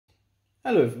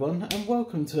Hello everyone and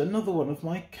welcome to another one of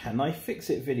my Can I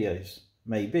Fix It videos.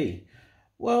 Maybe.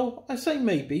 Well, I say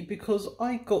maybe because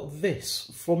I got this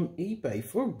from eBay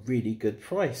for a really good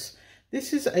price.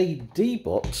 This is a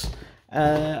D-box.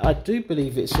 I do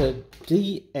believe it's a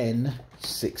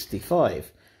DN65.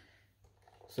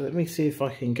 So let me see if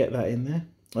I can get that in there.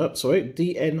 Oh, sorry,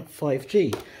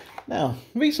 DN5G. Now,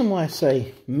 the reason why I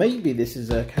say maybe this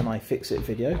is a Can I Fix It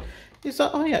video is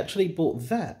that I actually bought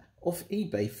that off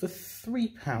eBay for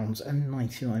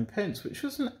 £3.99, which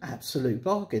was an absolute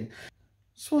bargain.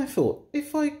 So I thought,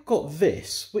 if I got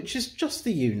this, which is just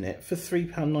the unit, for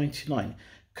 £3.99,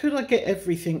 could I get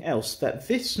everything else that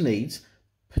this needs,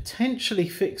 potentially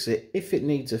fix it if it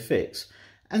needs a fix,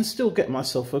 and still get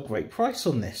myself a great price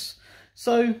on this?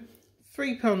 So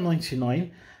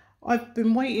 £3.99. I've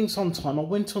been waiting some time. I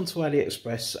went onto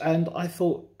AliExpress and I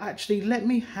thought, actually, let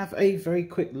me have a very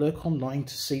quick look online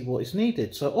to see what is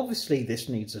needed. So obviously this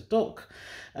needs a dock.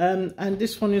 And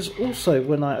this one is also,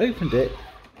 when I opened it,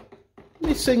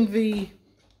 missing the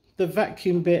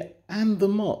vacuum bit and the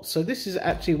mop. So this is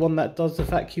actually one that does the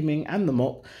vacuuming and the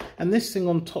mop. And this thing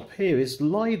on top here is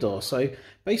LiDAR. So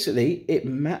basically it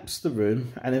maps the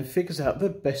room and then figures out the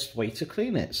best way to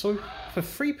clean it. So for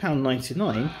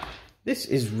 £3.99, this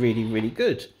is really, really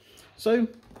good. So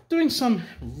doing some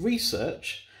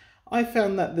research, I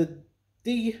found that the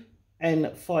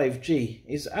DN5G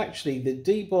is actually the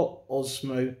D-Bot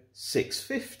Osmo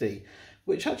 650,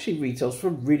 which actually retails for a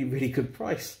really, really good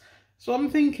price. So I'm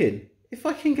thinking, if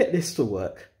I can get this to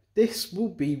work, this will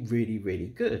be really, really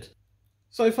good.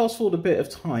 So fast forward a bit of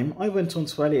time, I went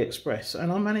onto AliExpress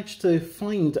and I managed to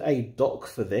find a dock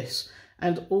for this,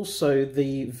 and also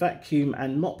the vacuum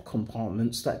and mop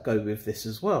compartments that go with this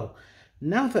as well.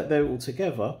 Now that they're all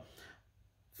together,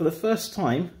 for the first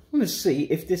time, I'm going to see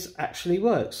if this actually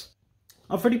works.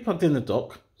 I've already plugged in the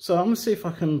dock, so I'm going to see if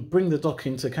I can bring the dock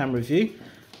into camera view.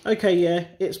 Okay, yeah,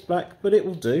 it's black, but it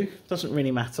will do. Doesn't really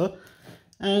matter.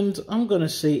 And I'm going to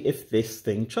see if this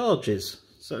thing charges.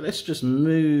 So let's just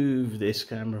move this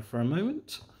camera for a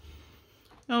moment.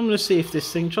 I'm going to see if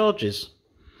this thing charges.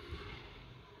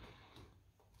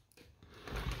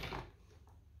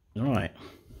 Alright,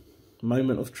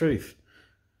 moment of truth.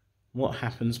 What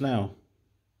happens now?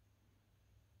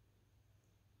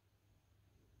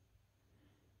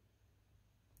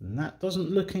 And that doesn't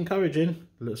look encouraging.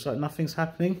 Looks like nothing's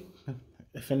happening.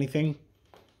 If anything,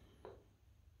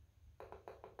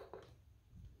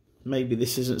 maybe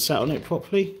this isn't sat on it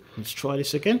properly. Let's try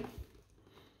this again.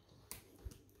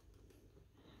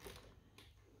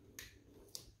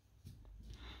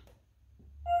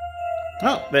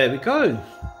 Oh, there we go.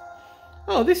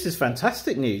 Oh, this is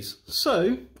fantastic news.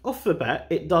 So, off the bat,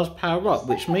 it does power up,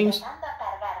 which means...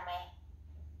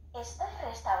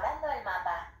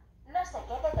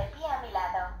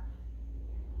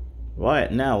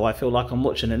 Right, now I feel like I'm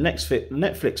watching a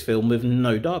Netflix film with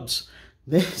no dubs.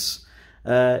 This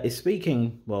is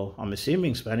speaking, well, I'm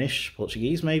assuming Spanish,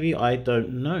 Portuguese maybe, I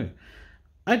don't know.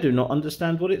 I do not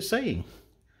understand what it's saying.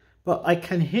 But I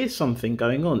can hear something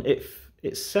going on.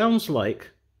 It sounds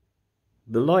like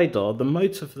the LiDAR, the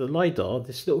motor for the LiDAR,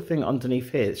 this little thing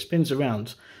underneath here, it spins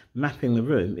around, mapping the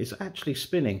room, is actually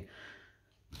spinning.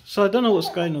 So I don't know what's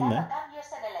going on there.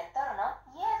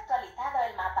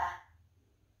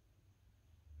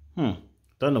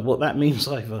 Don't know what that means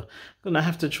either. I'm going to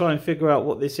have to try and figure out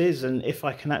what this is and if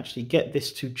I can actually get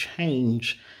this to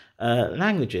change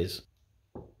languages.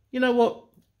 You know what?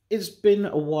 It's been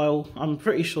a while. I'm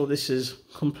pretty sure this is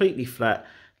completely flat.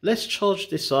 Let's charge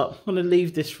this up. I'm going to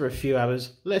leave this for a few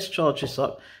hours. Let's charge this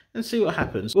up and see what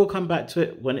happens. We'll come back to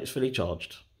it when it's fully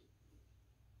charged.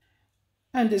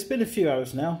 And it's been a few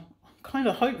hours now. I'm kind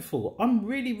of hopeful. I'm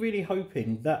really, really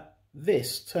hoping that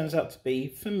this turns out to be,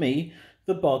 for me,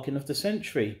 the bargain of the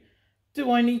century. Do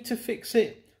I need to fix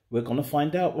it? We're going to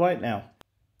find out right now.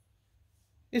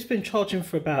 It's been charging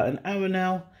for about an hour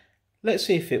now. Let's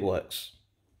see if it works.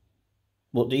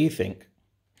 What do you think?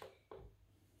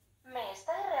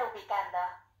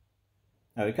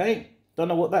 Okay, don't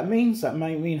know what that means. That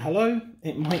might mean hello.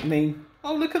 It might mean,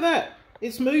 oh, look at that.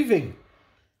 It's moving.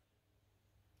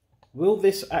 Will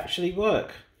this actually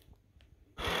work?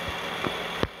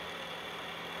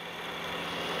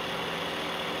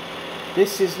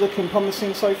 This is looking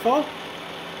promising so far.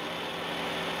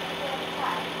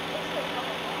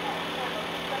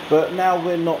 But now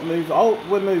we're not moving. Oh,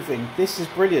 we're moving. This is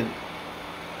brilliant.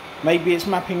 Maybe it's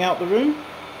mapping out the room.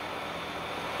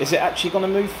 Is it actually going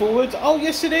to move forward? Oh,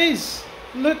 yes it is.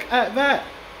 Look at that.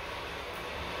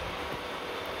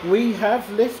 We have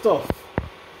liftoff.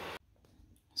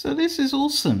 So this is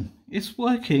awesome. It's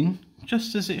working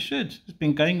just as it should. It's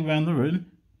been going around the room,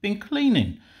 been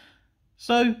cleaning.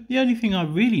 So the only thing I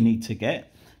really need to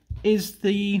get is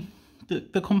the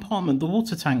compartment, the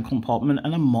water tank compartment,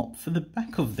 and a mop for the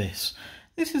back of this.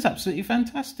 This is absolutely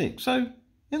fantastic. So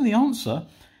in the answer,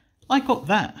 I got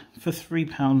that for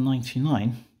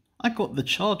 £3.99. I got the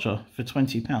charger for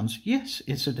 £20. Yes,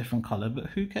 it's a different colour, but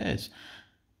who cares?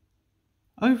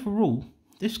 Overall,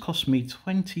 this cost me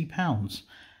 £20.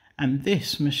 And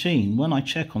this machine, when I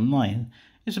check online,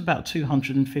 is about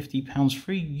 £250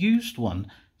 for a used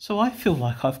one. So I feel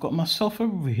like I've got myself a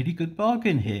really good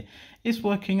bargain here. It's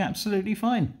working absolutely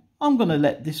fine. I'm going to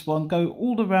let this one go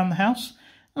all around the house.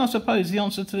 And I suppose the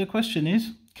answer to the question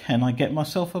is, can I get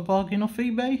myself a bargain off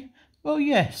eBay? Well,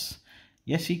 yes.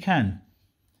 Yes, you can.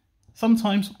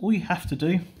 Sometimes all you have to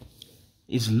do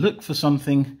is look for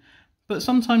something, but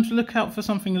sometimes look out for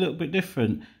something a little bit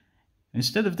different.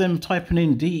 Instead of them typing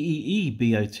in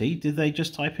DEEBOT, did they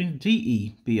just type in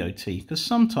DEBOT? Because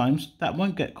sometimes that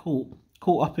won't get caught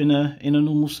up in a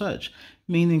normal search,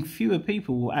 meaning fewer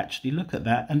people will actually look at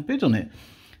that and bid on it.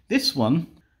 This one,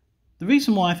 the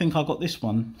reason why I think I got this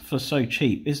one for so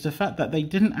cheap is the fact that they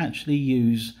didn't actually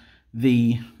use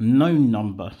the known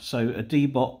number. So a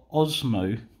Dbot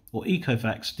Osmo or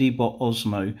Ecovacs Dbot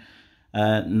Osmo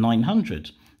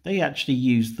 900. They actually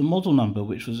used the model number,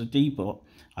 which was a Dbot.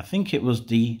 I think it was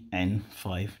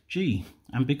DN5G.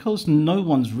 And because no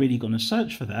one's really going to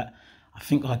search for that, I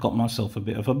think I got myself a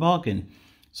bit of a bargain.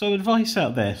 So advice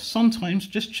out there, sometimes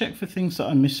just check for things that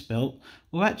are misspelt,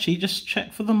 or actually just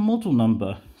check for the model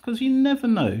number, because you never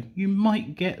know, you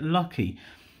might get lucky.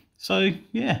 So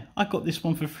yeah, I got this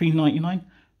one for £3.99.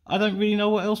 I don't really know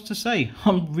what else to say.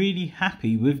 I'm really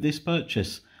happy with this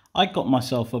purchase. I got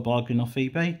myself a bargain off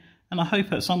eBay, and I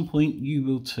hope at some point you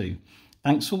will too.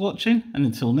 Thanks for watching, and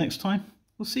until next time,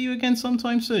 we'll see you again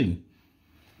sometime soon.